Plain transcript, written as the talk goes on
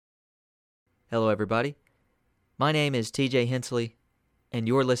Hello, everybody. My name is TJ Hensley, and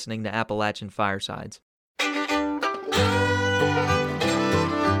you're listening to Appalachian Firesides. I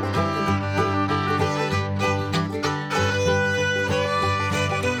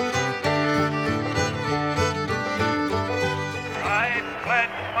pledge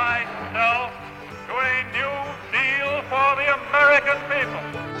myself to a new deal for the American people.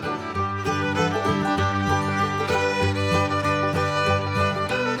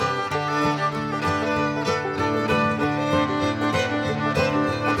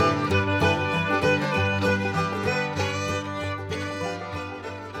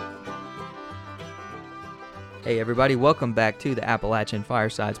 Hey, everybody. Welcome back to the Appalachian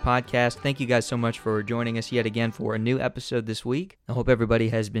Firesides podcast. Thank you guys so much for joining us yet again for a new episode this week. I hope everybody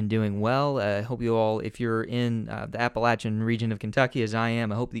has been doing well. I hope you all, if you're in the Appalachian region of Kentucky, as I am,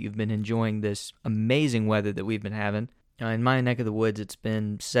 I hope that you've been enjoying this amazing weather that we've been having. In my neck of the woods, it's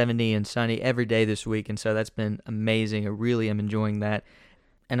been 70 and sunny every day this week, and so that's been amazing. I really am enjoying that,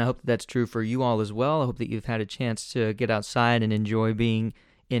 and I hope that that's true for you all as well. I hope that you've had a chance to get outside and enjoy being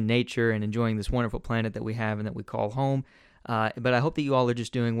in nature and enjoying this wonderful planet that we have and that we call home. But I hope that you all are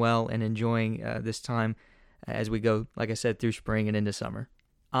just doing well and enjoying this time as we go, like I said, through spring and into summer.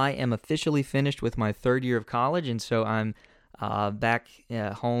 I am officially finished with my third year of college, and so I'm back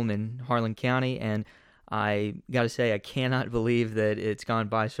home in Harlan County, and I got to say, I cannot believe that it's gone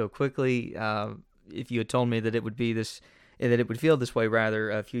by so quickly. If you had told me that it would be this, that it would feel this way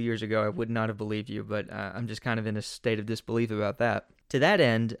rather a few years ago, I would not have believed you, but I'm just kind of in a state of disbelief about that. To that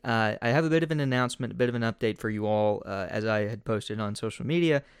end, I have a bit of an announcement, a bit of an update for you all, as I had posted on social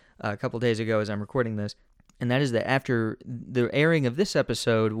media a couple days ago as I'm recording this, and that is that after the airing of this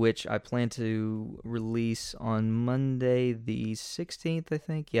episode, which I plan to release on Monday the 16th, I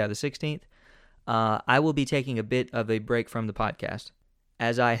think, the 16th, I will be taking a bit of a break from the podcast.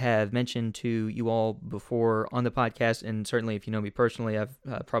 As I have mentioned to you all before on the podcast, and certainly if you know me personally, I've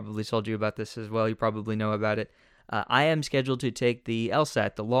probably told you about this as well, you probably know about it. I am scheduled to take the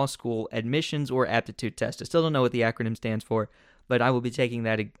LSAT, the Law School Admissions or Aptitude Test. I still don't know what the acronym stands for, but I will be taking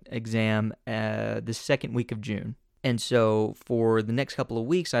that exam the second week of June. And so for the next couple of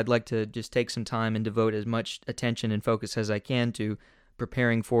weeks, I'd like to just take some time and devote as much attention and focus as I can to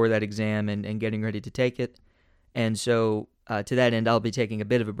preparing for that exam and getting ready to take it. And so to that end, I'll be taking a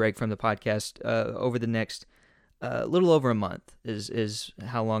bit of a break from the podcast over the next little over a month is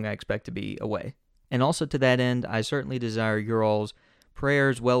how long I expect to be away. And also to that end, I certainly desire your all's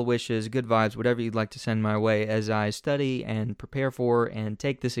prayers, well wishes, good vibes, whatever you'd like to send my way as I study and prepare for and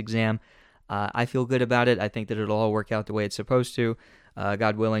take this exam. I feel good about it. I think that it'll all work out the way it's supposed to,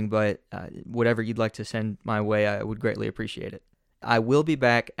 God willing, but whatever you'd like to send my way, I would greatly appreciate it. I will be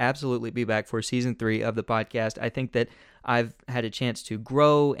back, absolutely be back for Season 3 of the podcast. I think that I've had a chance to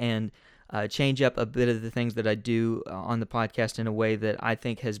grow and change up a bit of the things that I do on the podcast in a way that I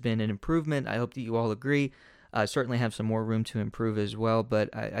think has been an improvement. I hope that you all agree. I certainly have some more room to improve as well, but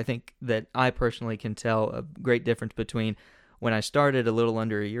I think that I personally can tell a great difference between when I started a little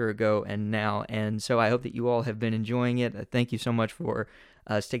under a year ago and now, and so I hope that you all have been enjoying it. Thank you so much for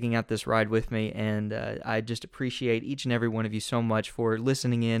sticking out this ride with me, and I just appreciate each and every one of you so much for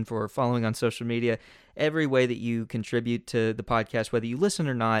listening in, for following on social media, every way that you contribute to the podcast, whether you listen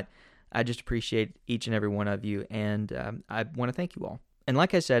or not. I just appreciate each and every one of you, and I want to thank you all. And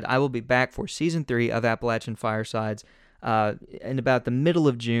like I said, I will be back for Season 3 of Appalachian Firesides. In about the middle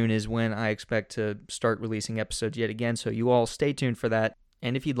of June is when I expect to start releasing episodes yet again, so you all stay tuned for that.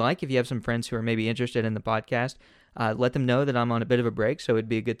 And if you'd like, if you have some friends who are maybe interested in the podcast, let them know that I'm on a bit of a break, so it'd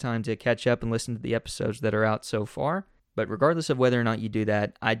be a good time to catch up and listen to the episodes that are out so far. But regardless of whether or not you do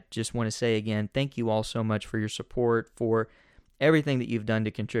that, I just want to say again, thank you all so much for your support, for everything that you've done to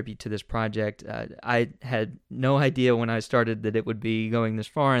contribute to this project. I had no idea when I started that it would be going this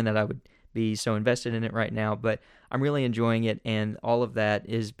far and that I would be so invested in it right now, but I'm really enjoying it, and all of that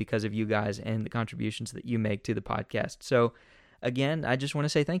is because of you guys and the contributions that you make to the podcast. So again, I just want to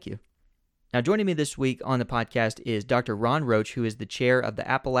say thank you. Now, joining me this week on the podcast is Dr. Ron Roach, who is the chair of the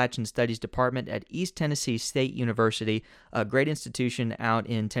Appalachian Studies Department at East Tennessee State University, a great institution out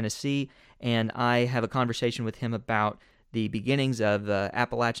in Tennessee, and I have a conversation with him about the beginnings of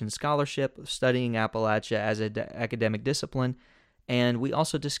Appalachian scholarship, studying Appalachia as an academic discipline, and we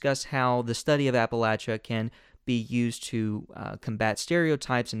also discuss how the study of Appalachia can be used to combat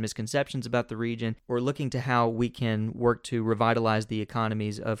stereotypes and misconceptions about the region. We're looking to how we can work to revitalize the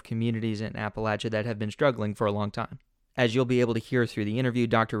economies of communities in Appalachia that have been struggling for a long time. As you'll be able to hear through the interview,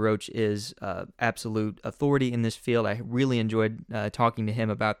 Dr. Roach is absolute authority in this field. I really enjoyed talking to him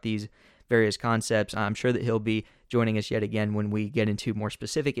about these various concepts. I'm sure that he'll be joining us yet again when we get into more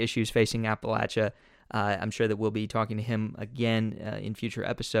specific issues facing Appalachia. I'm sure that we'll be talking to him again in future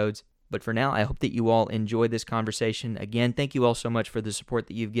episodes. But for now, I hope that you all enjoyed this conversation. Again, thank you all so much for the support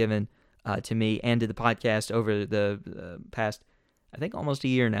that you've given to me and to the podcast over the past, I think, almost a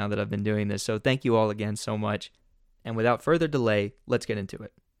year now that I've been doing this. So thank you all again so much. And without further delay, let's get into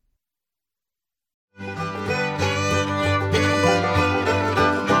it.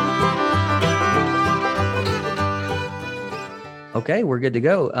 Okay, we're good to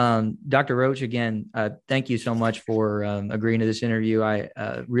go. Dr. Roach, again, thank you so much for agreeing to this interview. I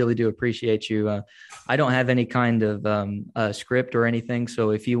really do appreciate you. I don't have any kind of script or anything,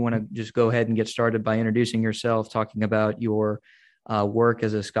 so if you want to just go ahead and get started by introducing yourself, talking about your work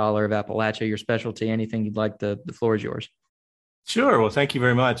as a scholar of Appalachia, your specialty, anything you'd like, the floor is yours. Sure. Well, thank you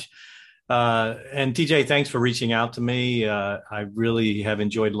very much. And TJ, thanks for reaching out to me. I really have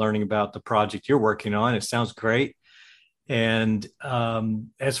enjoyed learning about the project you're working on. It sounds great. And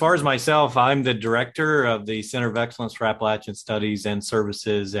as far as myself, I'm the director of the Center of Excellence for Appalachian Studies and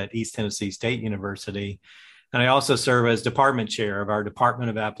Services at East Tennessee State University. And I also serve as department chair of our Department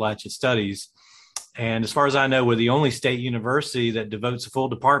of Appalachian Studies. And as far as I know, we're the only state university that devotes a full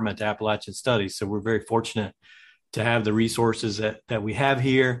department to Appalachian Studies. So we're very fortunate to have the resources that we have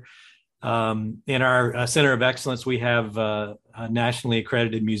here. In our Center of Excellence, we have a nationally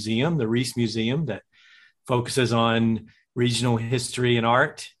accredited museum, the Reese Museum, that focuses on regional history and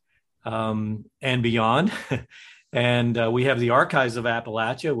art and beyond. And we have the Archives of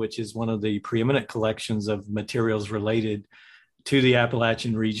Appalachia, which is one of the preeminent collections of materials related to the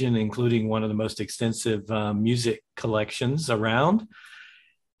Appalachian region, including one of the most extensive music collections around.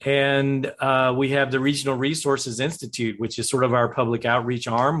 And we have the Regional Resources Institute, which is sort of our public outreach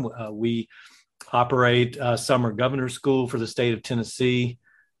arm. We operate Summer Governor's School for the state of Tennessee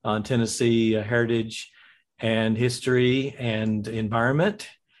on Tennessee heritage and history and environment.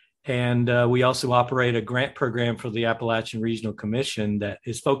 And we also operate a grant program for the Appalachian Regional Commission that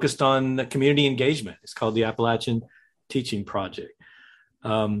is focused on community engagement. It's called the Appalachian Teaching Project.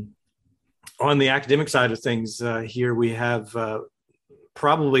 On the academic side of things, here we have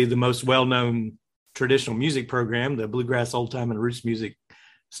probably the most well-known traditional music program, the Bluegrass, Old Time, and Roots Music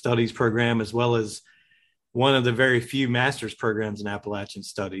Studies program, as well as one of the very few master's programs in Appalachian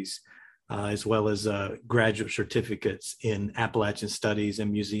Studies, as well as graduate certificates in Appalachian Studies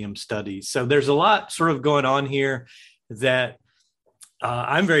and Museum Studies. So there's a lot sort of going on here that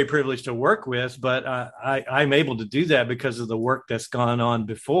I'm very privileged to work with, but I'm able to do that because of the work that's gone on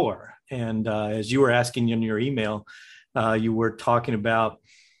before. And as you were asking in your email, you were talking about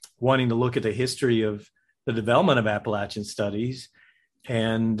wanting to look at the history of the development of Appalachian Studies.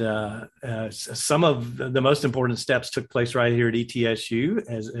 And some of the most important steps took place right here at ETSU,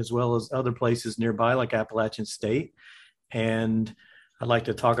 as well as other places nearby, like Appalachian State. And I'd like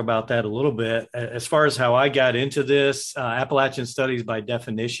to talk about that a little bit. As far as how I got into this, Appalachian Studies, by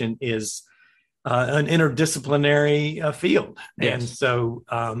definition, is an interdisciplinary field. Yes. And so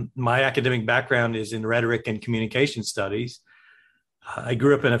my academic background is in rhetoric and communication studies. I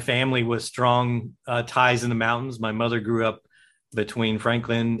grew up in a family with strong ties in the mountains. My mother grew up between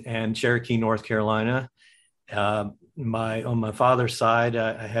Franklin and Cherokee, North Carolina. On my father's side,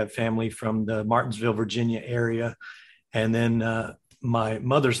 I have family from the Martinsville, Virginia area. And then my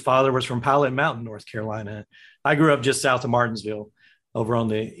mother's father was from Pilot Mountain, North Carolina. I grew up just south of Martinsville, over on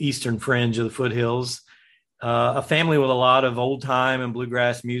the eastern fringe of the foothills. A family with a lot of old time and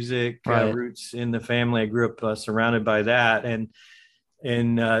bluegrass music roots in the family. I grew up surrounded by that. And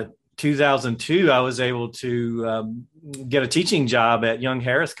in 2002, I was able to get a teaching job at Young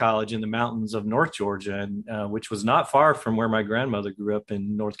Harris College in the mountains of North Georgia, and which was not far from where my grandmother grew up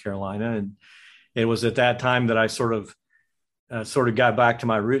in North Carolina. And it was at that time that I sort of got back to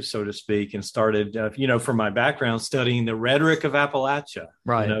my roots, so to speak, and started, from my background, studying the rhetoric of Appalachia,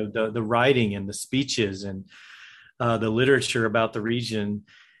 right? The writing and the speeches and the literature about the region.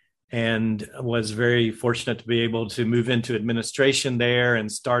 And was very fortunate to be able to move into administration there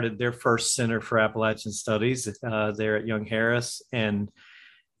and started their first Center for Appalachian Studies there at Young Harris. And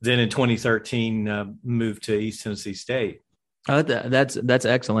then in 2013, moved to East Tennessee State. That's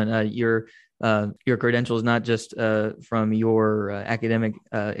excellent. Your credentials, not just from your academic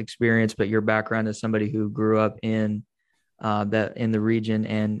experience, but your background as somebody who grew up in the region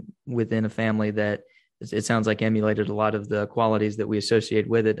and within a family that it sounds like emulated a lot of the qualities that we associate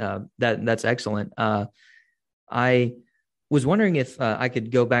with it. That's excellent. I was wondering if I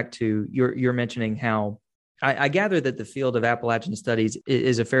could go back to your mentioning how I gather that the field of Appalachian Studies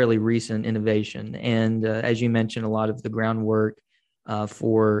is a fairly recent innovation. And as you mentioned, a lot of the groundwork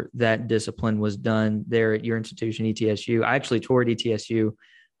for that discipline was done there at your institution, ETSU. I actually toured ETSU.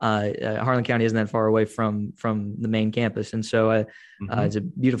 Harlan County isn't that far away from the main campus. And so it's a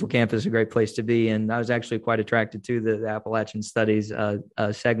beautiful campus, a great place to be. And I was actually quite attracted to the Appalachian Studies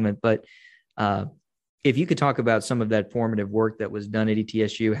segment. But if you could talk about some of that formative work that was done at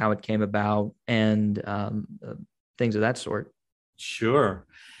ETSU, how it came about, and things of that sort. Sure.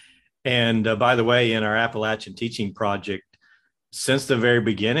 And by the way, in our Appalachian Teaching Project, since the very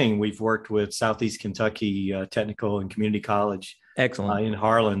beginning, we've worked with Southeast Kentucky Technical and Community College. Excellent. In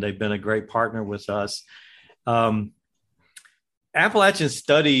Harlan. They've been a great partner with us. Appalachian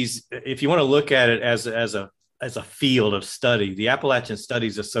Studies, if you want to look at it as a field of study, the Appalachian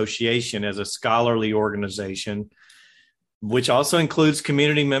Studies Association as a scholarly organization, which also includes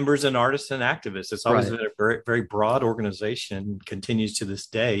community members and artists and activists. It's always been a very, very broad organization, continues to this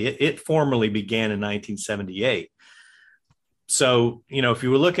day. It formally began in 1978. So, if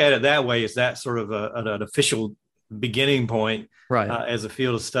you look at it that way, is that sort of an official beginning point as a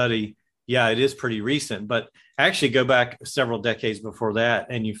field of study? Yeah, it is pretty recent, but actually go back several decades before that,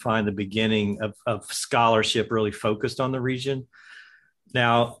 and you find the beginning of scholarship really focused on the region.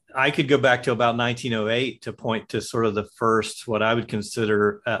 Now, I could go back to about 1908 to point to sort of the first, what I would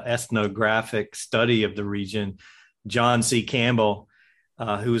consider ethnographic study of the region. John C. Campbell,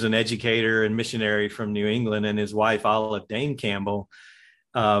 who was an educator and missionary from New England, and his wife, Olive Dane Campbell,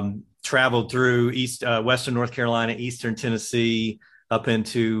 traveled through western North Carolina, eastern Tennessee, up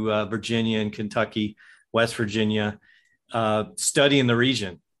into Virginia and Kentucky, West Virginia, studying the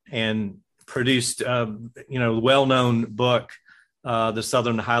region, and produced, well-known book, The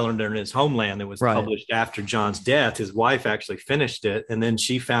Southern Highlander and His Homeland, that was published after John's death. His wife actually finished it, and then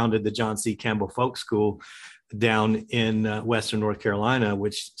she founded the John C. Campbell Folk School down in western North Carolina,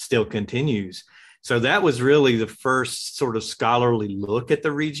 which still continues. So that was really the first sort of scholarly look at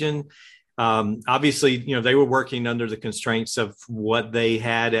the region. Obviously, they were working under the constraints of what they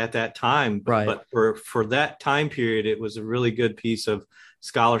had at that time. But for that time period, it was a really good piece of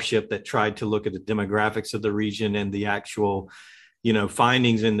scholarship that tried to look at the demographics of the region and the actual,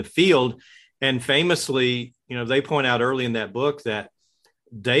 findings in the field. And famously, they point out early in that book that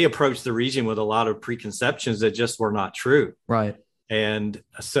they approached the region with a lot of preconceptions that just were not true. Right. And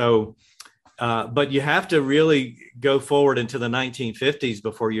so, but you have to really go forward into the 1950s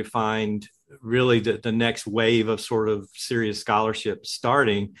before you find really the next wave of sort of serious scholarship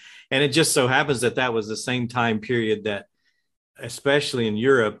starting. And it just so happens that was the same time period that, especially in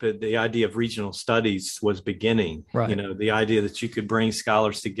Europe, the idea of regional studies was beginning. The idea that you could bring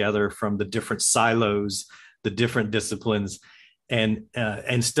scholars together from the different silos, the different disciplines, and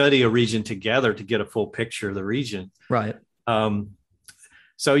study a region together to get a full picture of the region. Right.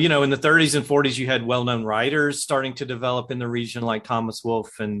 So, in the 30s and 40s, you had well-known writers starting to develop in the region, like Thomas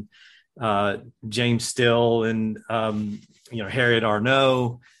Wolfe and James Still and, Harriet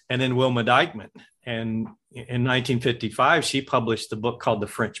Arnault, and then Wilma Dykeman. And in 1955, she published the book called The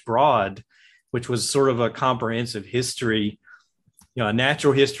French Broad, which was sort of a comprehensive history, a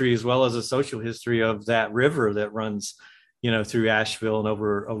natural history as well as a social history of that river that runs, through Asheville and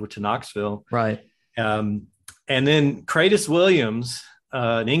over to Knoxville. Right. And then Cratis Williams,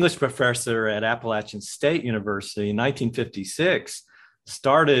 an English professor at Appalachian State University in 1956,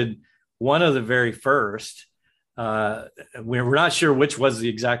 started one of the very first. We're not sure which was the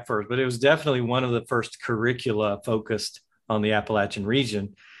exact first, but it was definitely one of the first curricula focused on the Appalachian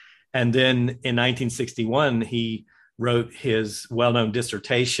region. And then in 1961, he wrote his well-known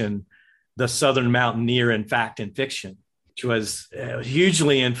dissertation, The Southern Mountaineer in Fact and Fiction, which was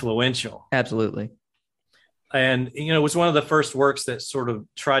hugely influential. Absolutely. And, it was one of the first works that sort of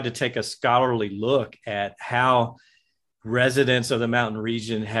tried to take a scholarly look at how residents of the mountain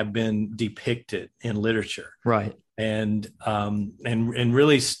region have been depicted in literature. Right. And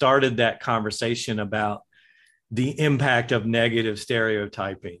really started that conversation about the impact of negative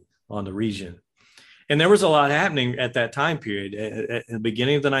stereotyping on the region. And there was a lot happening at that time period. At the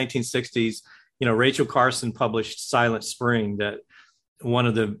beginning of the 1960s, Rachel Carson published Silent Spring, that one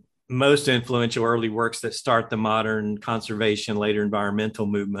of the most influential early works that start the modern conservation, later environmental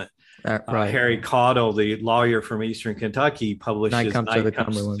movement. Harry Caudle, the lawyer from Eastern Kentucky, published Night Comes to the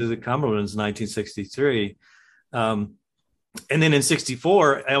Cumberlands in 1963. And then in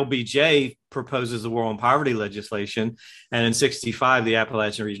 64, LBJ proposes the War on Poverty legislation. And in 65, the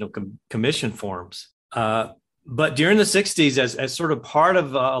Appalachian Regional Commission forms. But during the 60s, as sort of part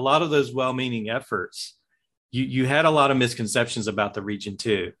of a lot of those well-meaning efforts, you had a lot of misconceptions about the region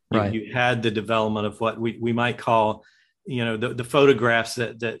too. You had the development of what we might call, the photographs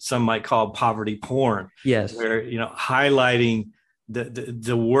that some might call poverty porn. Yes. Where, highlighting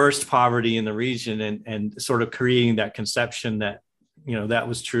the worst poverty in the region, and sort of creating that conception that, that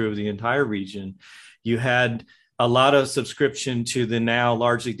was true of the entire region. You had a lot of subscription to the now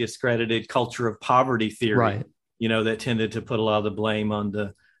largely discredited culture of poverty theory, Right. That tended to put a lot of the blame on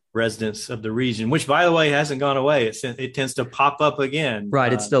the residents of the region, which, by the way, hasn't gone away. It tends to pop up again.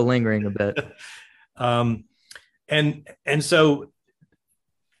 Right. It's still lingering a bit. And so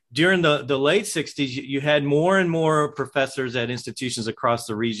during the late 60s, you had more and more professors at institutions across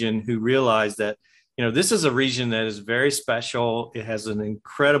the region who realized that, this is a region that is very special. It has an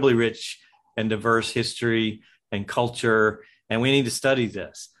incredibly rich and diverse history and culture, and we need to study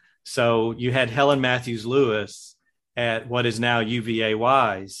this. So you had Helen Matthews Lewis at what is now UVA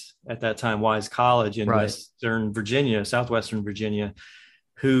Wise, at that time Wise College in Right. Southwestern Virginia,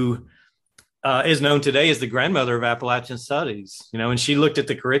 who is known today as the grandmother of Appalachian Studies. And she looked at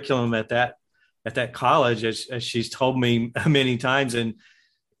the curriculum at that college, as she's told me many times, and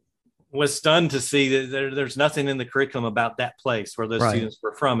was stunned to see that there's nothing in the curriculum about that place where those Right. students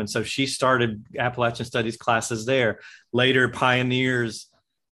were from. And so she started Appalachian Studies classes there, later pioneers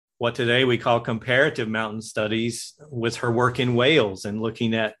what today we call comparative mountain studies with her work in Wales, and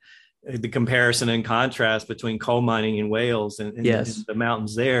looking at the comparison and contrast between coal mining in Wales and Yes. the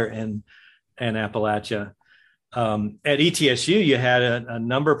mountains there and Appalachia. At ETSU, you had a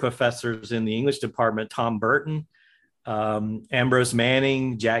number of professors in the English department, Tom Burton, Ambrose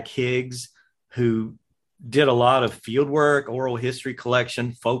Manning, Jack Higgs, who did a lot of field work, oral history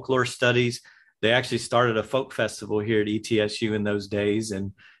collection, folklore studies. They actually started a folk festival here at ETSU in those days.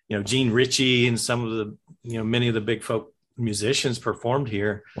 And, Gene Ritchie and some of the, many of the big folk musicians performed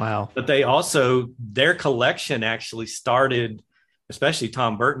here. Wow. But their collection actually started, especially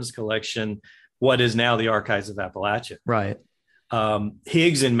Tom Burton's collection, what is now the Archives of Appalachia. Right.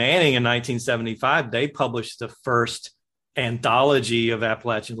 Higgs and Manning in 1975, they published the first anthology of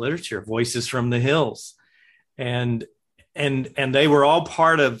Appalachian literature, Voices from the Hills. And they were all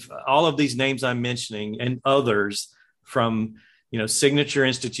part of all of these names I'm mentioning, and others from, signature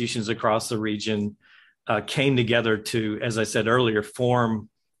institutions across the region came together to, as I said earlier, form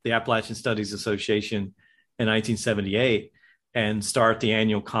the Appalachian Studies Association in 1978 and start the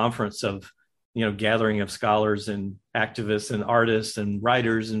annual conference of, gathering of scholars and activists and artists and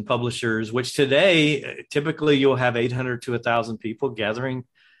writers and publishers, which today, typically you'll have 800 to 1,000 people gathering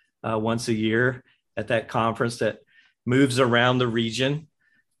once a year at that conference that moves around the region.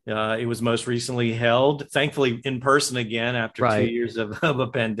 It was most recently held, thankfully, in person again after Right. 2 years of a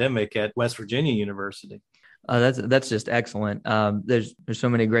pandemic at West Virginia University. That's just excellent. There's so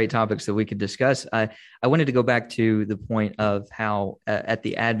many great topics that we could discuss. I wanted to go back to the point of how at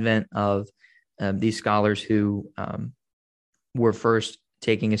the advent of these scholars who were first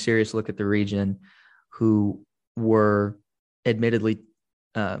taking a serious look at the region, who were admittedly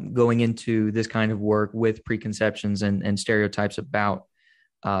going into this kind of work with preconceptions and stereotypes about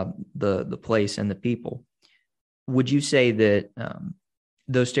the place and the people. Would you say that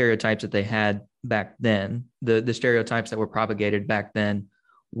those stereotypes that they had back then, the stereotypes that were propagated back then,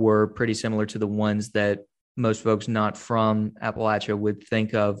 were pretty similar to the ones that most folks not from Appalachia would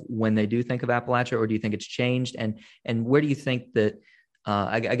think of when they do think of Appalachia, or do you think it's changed? And where do you think that,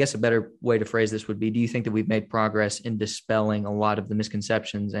 I guess a better way to phrase this would be, do you think that we've made progress in dispelling a lot of the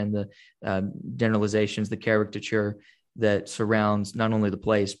misconceptions and the generalizations, the caricature that surrounds not only the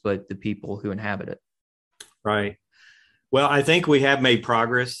place, but the people who inhabit it? Right. Well, I think we have made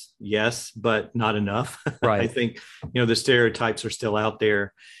progress, yes, but not enough. Right. I think, the stereotypes are still out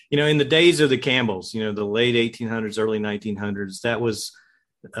there. In the days of the Campbells, the late 1800s, early 1900s, that was,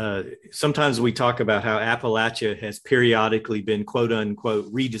 sometimes we talk about how Appalachia has periodically been, quote unquote,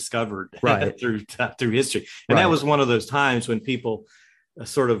 rediscovered Right. through history. And Right. that was one of those times when people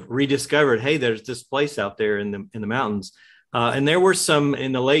sort of rediscovered, hey, there's this place out there in the mountains. And there were some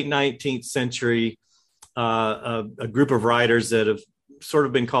in the late 19th century, a group of writers that have sort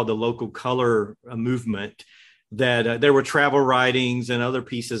of been called the local color movement, that there were travel writings and other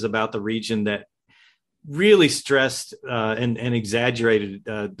pieces about the region that really stressed and exaggerated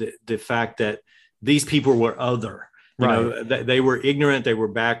the fact that these people were other. They were ignorant, they were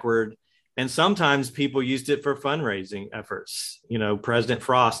backward. And sometimes people used it for fundraising efforts. President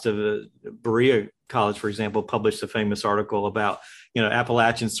Frost of the Berea College, for example, published a famous article about,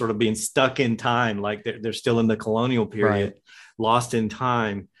 Appalachians sort of being stuck in time, like they're still in the colonial period, right. Lost in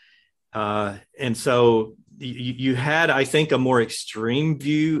time. And so you had, I think, a more extreme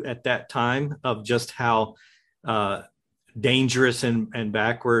view at that time of just how dangerous and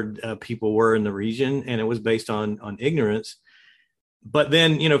backward people were in the region. And it was based on ignorance. but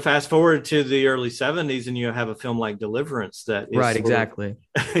then, fast forward to the early 70s and you have a film like Deliverance that is Right, exactly.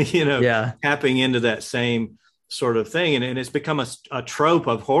 Yeah, tapping into that same sort of thing. And it's become a trope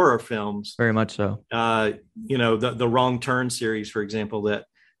of horror films. very much so. The Wrong Turn series, for example, that,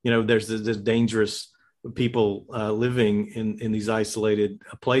 there's this dangerous people living in these isolated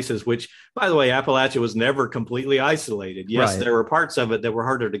places, which, by the way, Appalachia was never completely isolated. Yes, Right. there were parts of it that were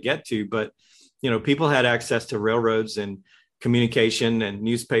harder to get to, but, people had access to railroads and communication and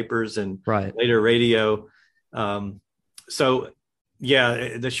newspapers and Right. later radio. So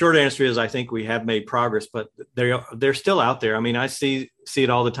yeah, the short answer is I think we have made progress, but they're still out there. I mean, I see it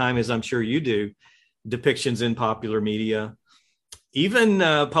all the time, as I'm sure you do, depictions in popular media, even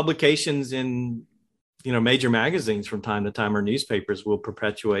publications in major magazines from time to time, or newspapers will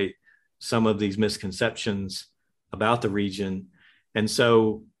perpetuate some of these misconceptions about the region. And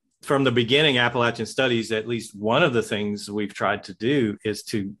so from the beginning, Appalachian Studies, at least one of the things we've tried to do is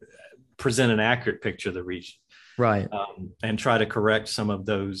to present an accurate picture of the region. Right. And try to correct some of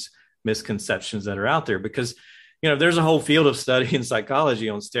those misconceptions that are out there, because there's a whole field of study in psychology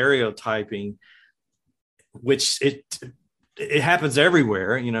on stereotyping, which it happens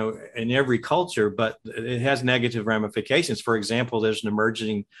everywhere, in every culture, but it has negative ramifications. For example, there's an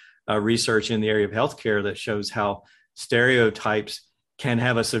emerging research in the area of healthcare that shows how stereotypes can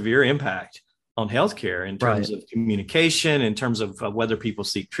have a severe impact on healthcare in terms of communication, in terms of whether people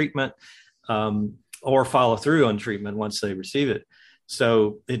seek treatment, or follow through on treatment once they receive it.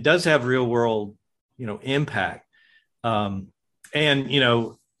 So it does have real world, impact. And,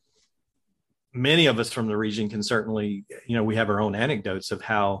 many of us from the region can certainly, we have our own anecdotes of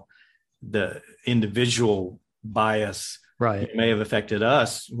how the individual bias may have affected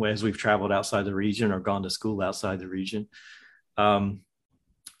us as we've traveled outside the region or gone to school outside the region.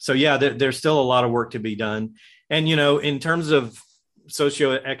 So yeah, there's still a lot of work to be done. And, in terms of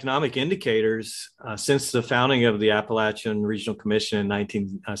socioeconomic indicators, since the founding of the Appalachian Regional Commission in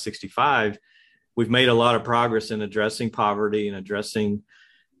 1965, we've made a lot of progress in addressing poverty and addressing,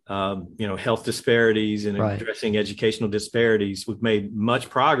 health disparities and addressing educational disparities. We've made much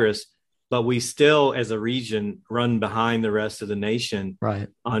progress, but we still, as a region, run behind the rest of the nation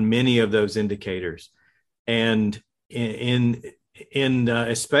on many of those indicators. And in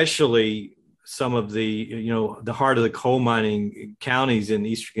especially some of the, the heart of the coal mining counties in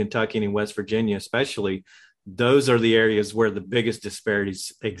Eastern Kentucky and in West Virginia, especially, those are the areas where the biggest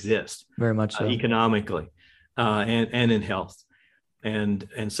disparities exist. Very much so. Economically and in health. And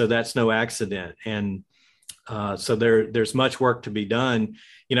so that's no accident. And so there's much work to be done.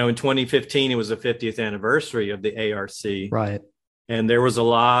 In 2015, it was the 50th anniversary of the ARC. Right. And there was a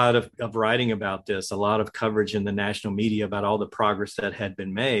lot of writing about this, a lot of coverage in the national media about all the progress that had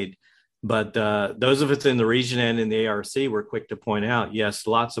been made. But those of us in the region and in the ARC were quick to point out, yes,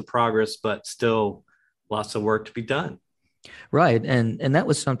 lots of progress, but still lots of work to be done. Right. And that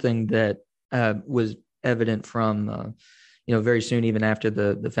was something that was evident from, very soon, even after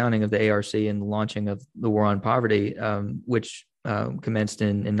the founding of the ARC and the launching of the War on Poverty, which commenced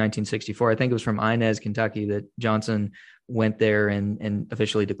in 1964. I think it was from Inez, Kentucky, that Johnson went there and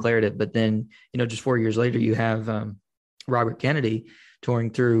officially declared it. But then, just 4 years later, you have Robert Kennedy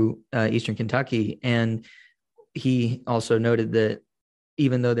touring through Eastern Kentucky. And he also noted that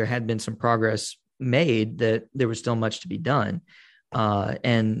even though there had been some progress made, that there was still much to be done.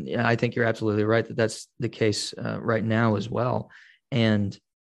 And I think you're absolutely right that that's the case right now as well. And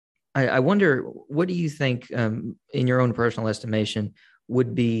I wonder, what do you think, in your own personal estimation,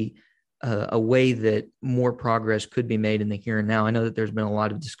 would be a way that more progress could be made in the here and now? I know that there's been a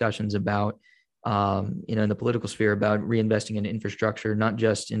lot of discussions about, in the political sphere, about reinvesting in infrastructure, not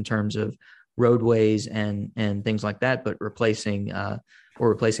just in terms of roadways and things like that, but replacing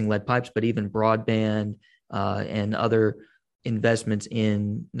lead pipes, but even broadband and other investments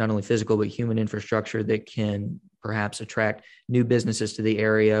in not only physical but human infrastructure that can perhaps attract new businesses to the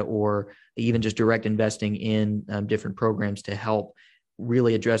area, or even just direct investing in different programs to help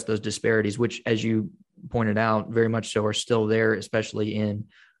really address those disparities, which, as you pointed out, very much so are still there, especially in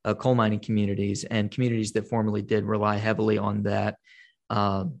coal mining communities and communities that formerly did rely heavily on that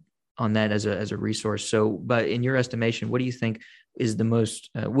as a resource. So, but in your estimation, what do you think is the most?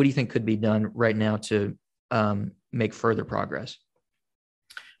 What do you think could be done right now to make further progress?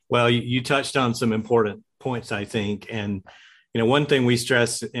 Well, you touched on some important points, I think, and one thing we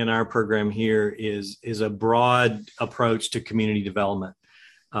stress in our program here is a broad approach to community development.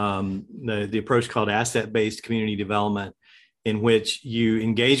 The approach called asset-based community development, in which you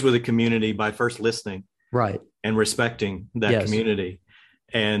engage with a community by first listening, and respecting that community,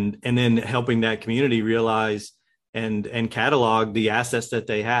 and then helping that community realize and catalog the assets that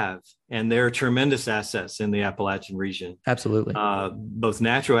they have. And there are tremendous assets in the Appalachian region. Absolutely. Both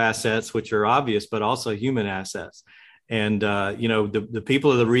natural assets, which are obvious, but also human assets. And, the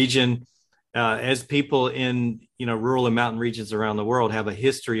people of the region, as people in, rural and mountain regions around the world, have a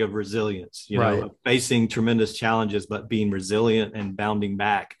history of resilience, of facing tremendous challenges, but being resilient and bounding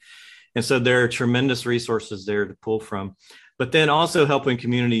back. And so there are tremendous resources there to pull from, but then also helping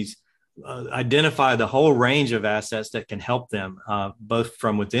communities identify the whole range of assets that can help them, both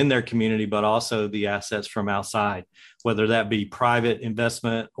from within their community, but also the assets from outside, whether that be private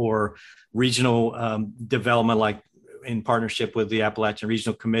investment or regional development, like in partnership with the Appalachian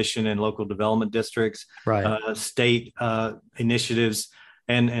Regional Commission and local development districts, state initiatives,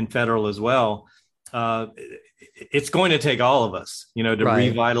 and federal as well. It's going to take all of us, to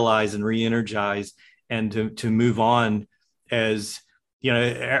revitalize and re-energize and to move on, as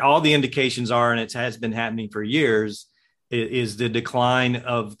all the indications are, and it has been happening for years, is the decline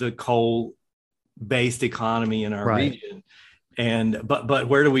of the coal-based economy in our region. But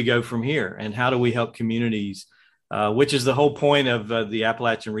where do we go from here, and how do we help communities? Which is the whole point of the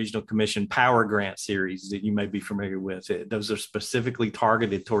Appalachian Regional Commission Power Grant series that you may be familiar with. Those are specifically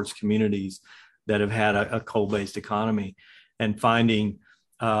targeted towards communities that have had a coal-based economy, and finding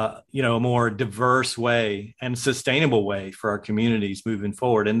a more diverse way and sustainable way for our communities moving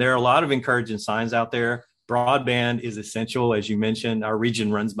forward. And there are a lot of encouraging signs out there. Broadband is essential. As you mentioned, our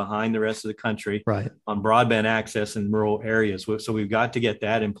region runs behind the rest of the country on broadband access in rural areas. So we've got to get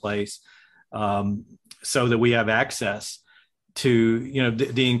that in place, so that we have access to,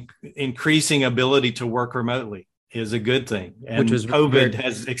 the increasing ability to work remotely is a good thing. And which was COVID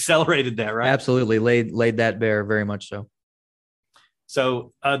has accelerated that, right? Absolutely. Laid that bare, very much so.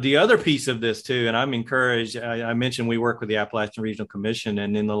 So the other piece of this too, and I'm encouraged, I mentioned we work with the Appalachian Regional Commission,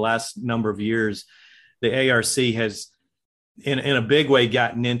 and in the last number of years, the ARC has in a big way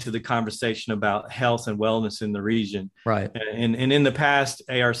gotten into the conversation about health and wellness in the region. Right. And in the past,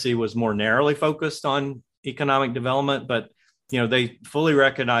 ARC was more narrowly focused on economic development, but they fully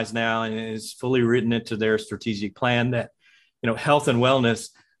recognize now, and is fully written into their strategic plan, that health and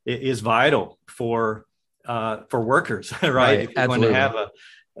wellness is vital for workers, right? If you're going to have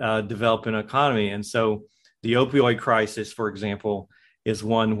a developing economy. And so the opioid crisis, for example, is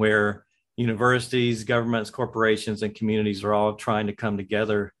one where universities, governments, corporations, and communities are all trying to come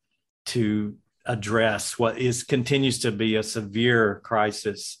together to address what continues to be a severe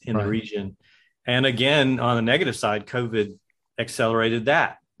crisis in the region. And again, on the negative side, COVID accelerated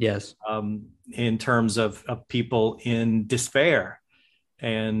that. Yes. In terms of people in despair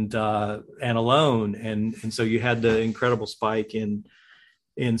and alone. And so you had the incredible spike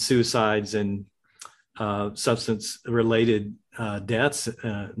in suicides and substance related deaths,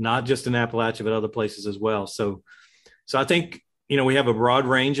 not just in Appalachia, but other places as well. So I think, we have a broad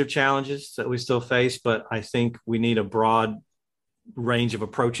range of challenges that we still face, but I think we need a broad range of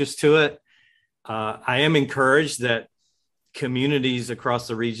approaches to it. I am encouraged that communities across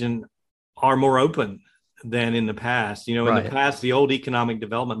the region are more open than in the past. In the past, the old economic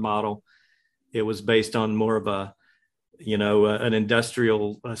development model, it was based on more of an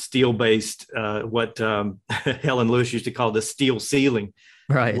industrial steel-based, what Helen Lewis used to call the steel ceiling,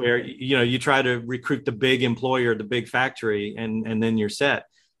 where, you try to recruit the big employer, the big factory, and then you're set.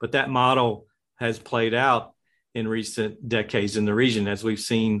 But that model has played out in recent decades in the region, as we've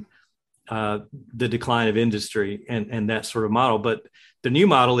seen the decline of industry and that sort of model. But the new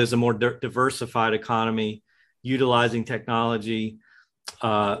model is a more diversified economy, utilizing technology,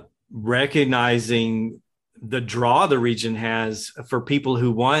 recognizing the draw the region has for people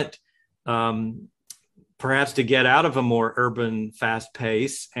who want perhaps to get out of a more urban, fast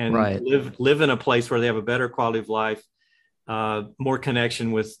pace and live in a place where they have a better quality of life, more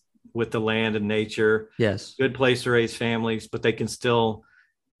connection with the land and nature. Yes. Good place to raise families, but they can still,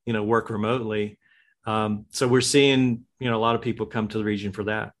 work remotely. So we're seeing, a lot of people come to the region for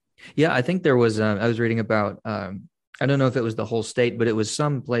that. Yeah, I think there was, I was reading about, I don't know if it was the whole state, but it was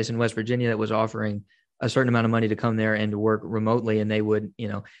some place in West Virginia that was offering a certain amount of money to come there and to work remotely. And they would,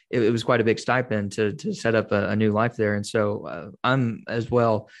 it was quite a big stipend to set up a new life there. And so I'm as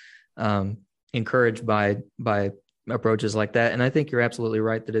well encouraged by approaches like that. And I think you're absolutely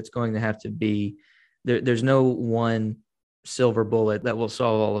right that it's going to have to be, there's no one silver bullet that will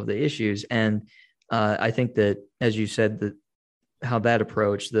solve all of the issues. And I think that, as you said, how that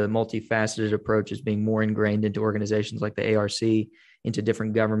approach, the multifaceted approach, is being more ingrained into organizations like the ARC, into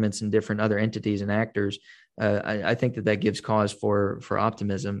different governments and different other entities and actors. I think that gives cause for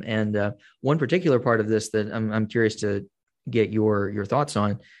optimism. And one particular part of this that I'm curious to get your thoughts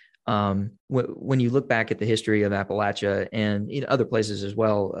on, When you look back at the history of Appalachia and other places as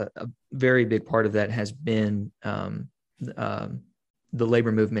well, a very big part of that has been the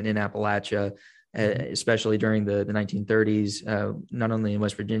labor movement in Appalachia, especially during the 1930s, not only in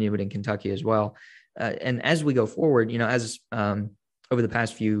West Virginia, but in Kentucky as well. And as we go forward, as over the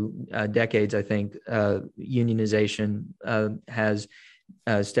past few decades, I think unionization has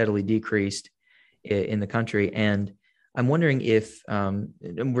steadily decreased in the country. And I'm wondering if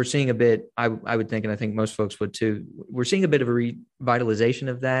we're seeing a bit, I would think, and I think most folks would too, we're seeing a bit of a revitalization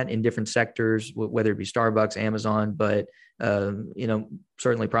of that in different sectors, whether it be Starbucks, Amazon, but,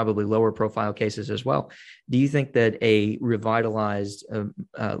 certainly probably lower profile cases as well. Do you think that a revitalized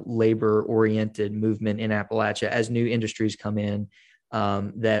labor-oriented movement in Appalachia, as new industries come in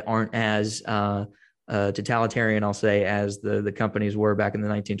that aren't as totalitarian, I'll say, as the companies were back in the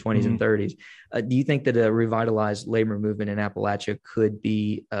 1920s and 30s. Do you think that a revitalized labor movement in Appalachia could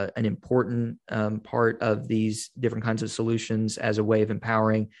be an important part of these different kinds of solutions as a way of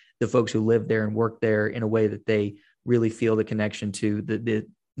empowering the folks who live there and work there in a way that they really feel the connection to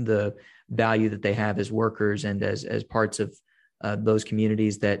the value that they have as workers and as parts of those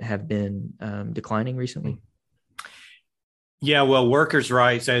communities that have been declining recently? Yeah, well, workers'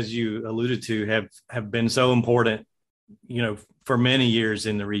 rights, as you alluded to, have been so important, for many years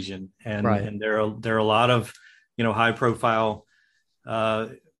in the region, and right. and there are a lot of, high profile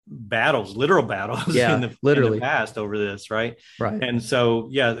battles, literal battles, in the past over this, right? Right. And so,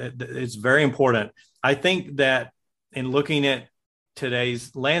 yeah, it's very important. I think that in looking at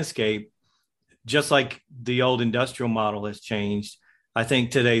today's landscape, just like the old industrial model has changed, I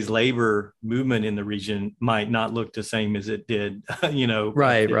think today's labor movement in the region might not look the same as it did,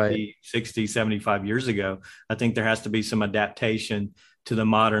 50, 60, 75 years ago. I think there has to be some adaptation to the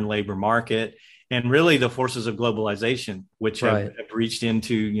modern labor market and really the forces of globalization, which have reached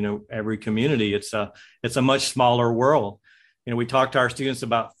into, every community. It's a much smaller world. We talk to our students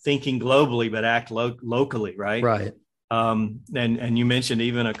about thinking globally, but act locally, right? Right. And you mentioned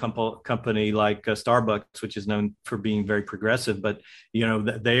even a company like Starbucks, which is known for being very progressive, but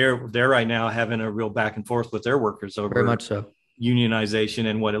they're right now having a real back and forth with their workers over very much so unionization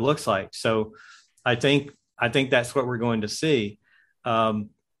and what it looks like. So I think that's what we're going to see.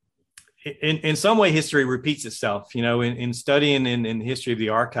 In some way, history repeats itself. In studying in history of the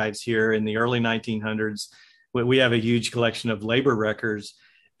archives here in the early 1900s, we have a huge collection of labor records,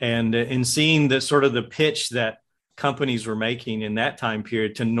 and in seeing the pitch that companies were making in that time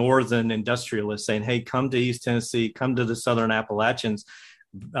period to northern industrialists saying, hey, come to East Tennessee, come to the Southern Appalachians.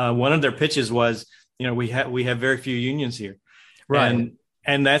 One of their pitches was, we have very few unions here. Right.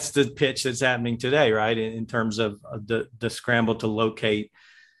 And that's the pitch that's happening today, right? In terms of the scramble to locate,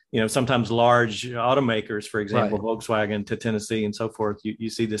 sometimes large automakers, for example, Volkswagen to Tennessee and so forth. You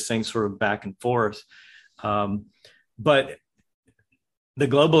see this thing sort of back and forth. But the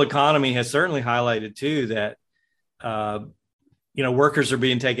global economy has certainly highlighted too that workers are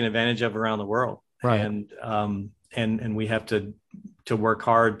being taken advantage of around the world, right? And we have to work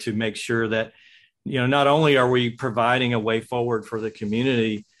hard to make sure that not only are we providing a way forward for the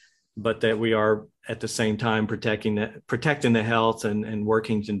community, but that we are at the same time protecting the health and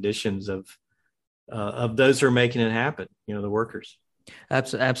working conditions of those who are making it happen. The workers.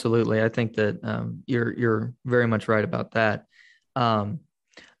 Absolutely, I think that you're very much right about that.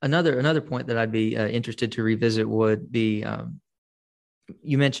 Another point that I'd be interested to revisit would be,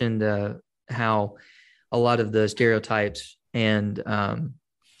 you mentioned how a lot of the stereotypes and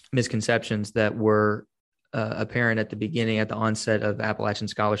misconceptions that were apparent at the beginning, at the onset of Appalachian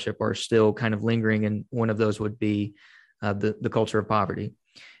scholarship, are still kind of lingering, and one of those would be the culture of poverty.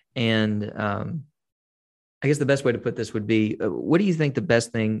 And I guess the best way to put this would be, what do you think the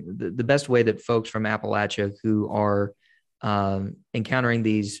best way that folks from Appalachia who are encountering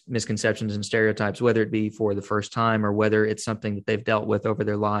these misconceptions and stereotypes, whether it be for the first time or whether it's something that they've dealt with over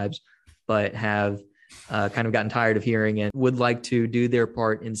their lives, but have kind of gotten tired of hearing and would like to do their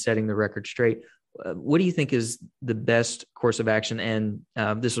part in setting the record straight, what do you think is the best course of action? And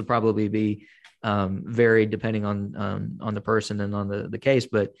this will probably be varied depending on the person and on the case,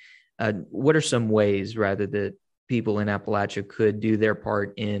 but what are some ways rather that people in Appalachia could do their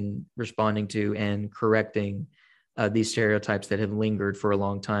part in responding to and correcting these stereotypes that have lingered for a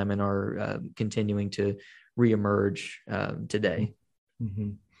long time and are continuing to reemerge today?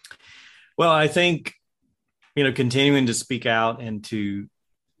 Mm-hmm. Well, I think, continuing to speak out and to,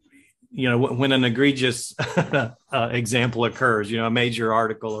 when an egregious example occurs, a major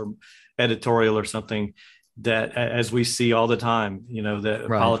article or editorial or something, that, as we see all the time, the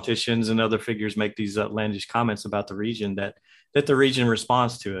Right. politicians and other figures make these outlandish comments about the region, that the region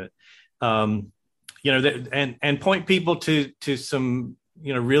responds to it. And point people to some,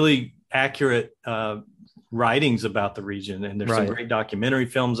 really accurate writings about the region. And there's Right. some great documentary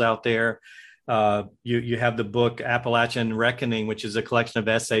films out there. You have the book Appalachian Reckoning, which is a collection of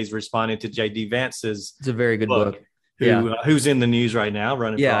essays responding to J.D. Vance's. It's a very good book. Who's in the news right now,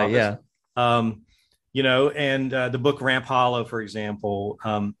 running for office. And the book Ramp Hollow, for example.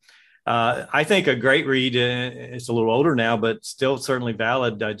 I think a great read, it's a little older now, but still certainly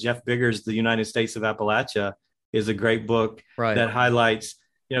valid. Jeff Bigger's The United States of Appalachia is a great book that highlights,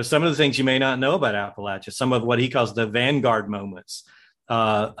 some of the things you may not know about Appalachia, some of what he calls the vanguard moments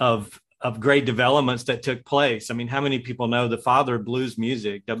of great developments that took place. I mean, how many people know the father of blues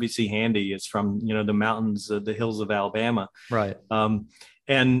music, W.C. Handy, is from, the mountains, the hills of Alabama. Right.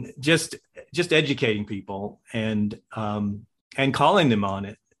 And just educating people and calling them on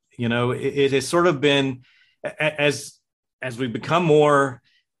it. It has sort of been, as we become more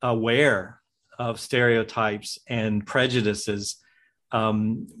aware of stereotypes and prejudices,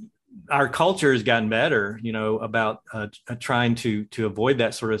 our culture has gotten better, about trying to avoid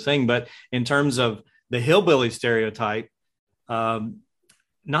that sort of thing. But in terms of the hillbilly stereotype,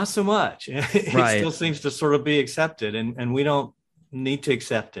 not so much. It still seems to sort of be accepted, and we don't need to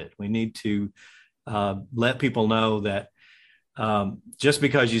accept it. We need to let people know that just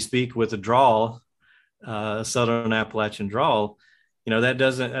because you speak with a drawl, a Southern Appalachian drawl,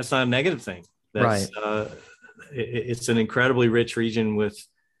 that's not a negative thing. It's an incredibly rich region with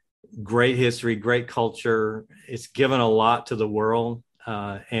great history, great culture. It's given a lot to the world,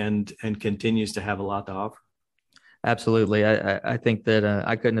 and continues to have a lot to offer. Absolutely. I think that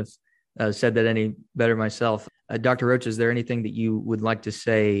I couldn't have said that any better myself. Dr. Roach, is there anything that you would like to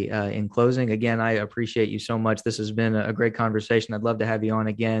say in closing? Again, I appreciate you so much. This has been a great conversation. I'd love to have you on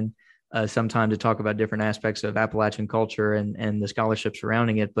again sometime to talk about different aspects of Appalachian culture and the scholarship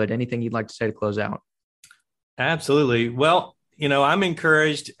surrounding it. But anything you'd like to say to close out? Absolutely. Well, I'm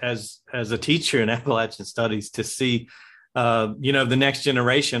encouraged as a teacher in Appalachian Studies to see, the next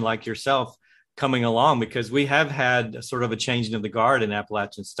generation like yourself coming along, because we have had sort of a changing of the guard in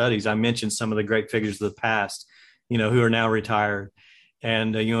Appalachian Studies. I mentioned some of the great figures of the past, who are now retired.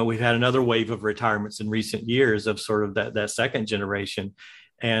 And, we've had another wave of retirements in recent years of sort of that second generation.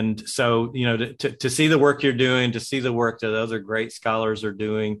 And so, to see the work you're doing, to see the work that other great scholars are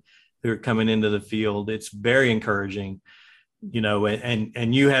doing who are coming into the field, it's very encouraging.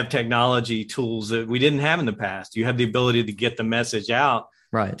 And you have technology tools that we didn't have in the past. You have the ability to get the message out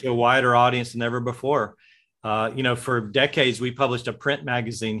to a wider audience than ever before. For decades, we published a print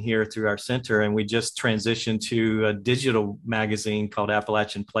magazine here through our center, and we just transitioned to a digital magazine called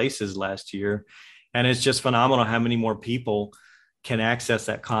Appalachian Places last year. And it's just phenomenal how many more people can access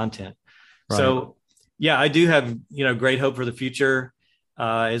that content. So, I do have, great hope for the future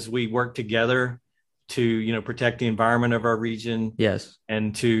as we work together to, protect the environment of our region. Yes.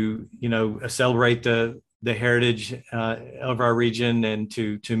 And to, celebrate the heritage of our region and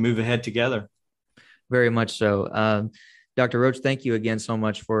to move ahead together. Very much so. Dr. Roach, thank you again so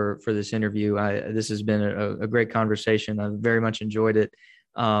much for this interview. This has been a great conversation. I very much enjoyed it.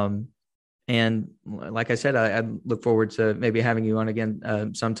 And like I said, I look forward to maybe having you on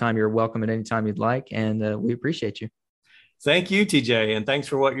again sometime. You're welcome at any time you'd like, and we appreciate you. Thank you, TJ, and thanks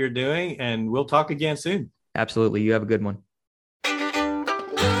for what you're doing, and we'll talk again soon. Absolutely. You have a good one.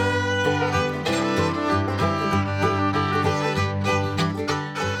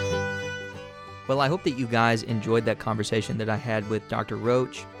 Well, I hope that you guys enjoyed that conversation that I had with Dr.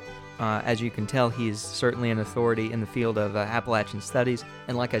 Roach. As you can tell, he's certainly an authority in the field of Appalachian Studies.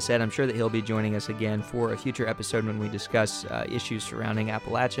 And like I said, I'm sure that he'll be joining us again for a future episode when we discuss issues surrounding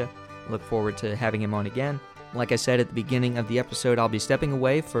Appalachia. I look forward to having him on again. Like I said at the beginning of the episode, I'll be stepping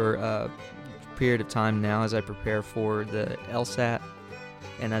away for a period of time now as I prepare for the LSAT.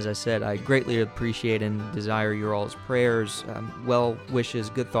 And as I said, I greatly appreciate and desire your all's prayers, well wishes,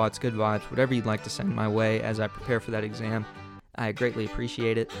 good thoughts, good vibes, whatever you'd like to send my way as I prepare for that exam. I greatly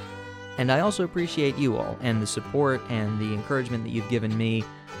appreciate it. And I also appreciate you all and the support and the encouragement that you've given me,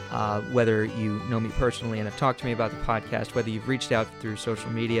 whether you know me personally and have talked to me about the podcast, whether you've reached out through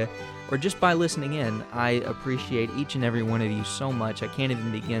social media, or just by listening in. I appreciate each and every one of you so much. I can't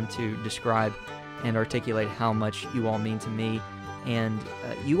even begin to describe and articulate how much you all mean to me. And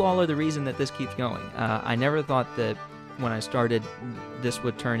you all are the reason that this keeps going. I never thought that when I started, this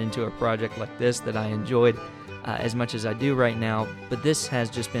would turn into a project like this that I enjoyed as much as I do right now. But this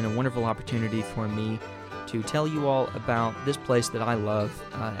has just been a wonderful opportunity for me to tell you all about this place that I love,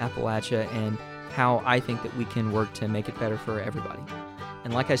 Appalachia, and how I think that we can work to make it better for everybody.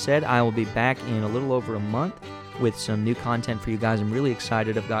 And like I said, I will be back in a little over a month with some new content for you guys. I'm really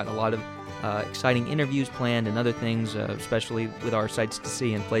excited. I've got a lot of exciting interviews planned and other things, especially with our Sights to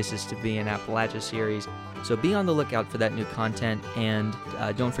See and Places to Be in Appalachia series. So be on the lookout for that new content, and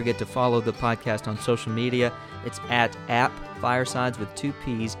don't forget to follow the podcast on social media. It's at App Firesides with 2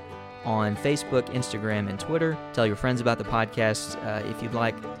 P's on Facebook, Instagram, and Twitter. Tell your friends about the podcast if you'd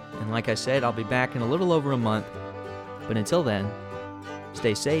like. And like I said, I'll be back in a little over a month. But until then,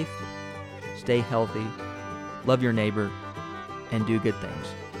 stay safe, stay healthy, love your neighbor, and do good things.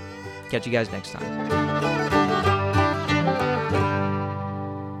 Catch you guys next time.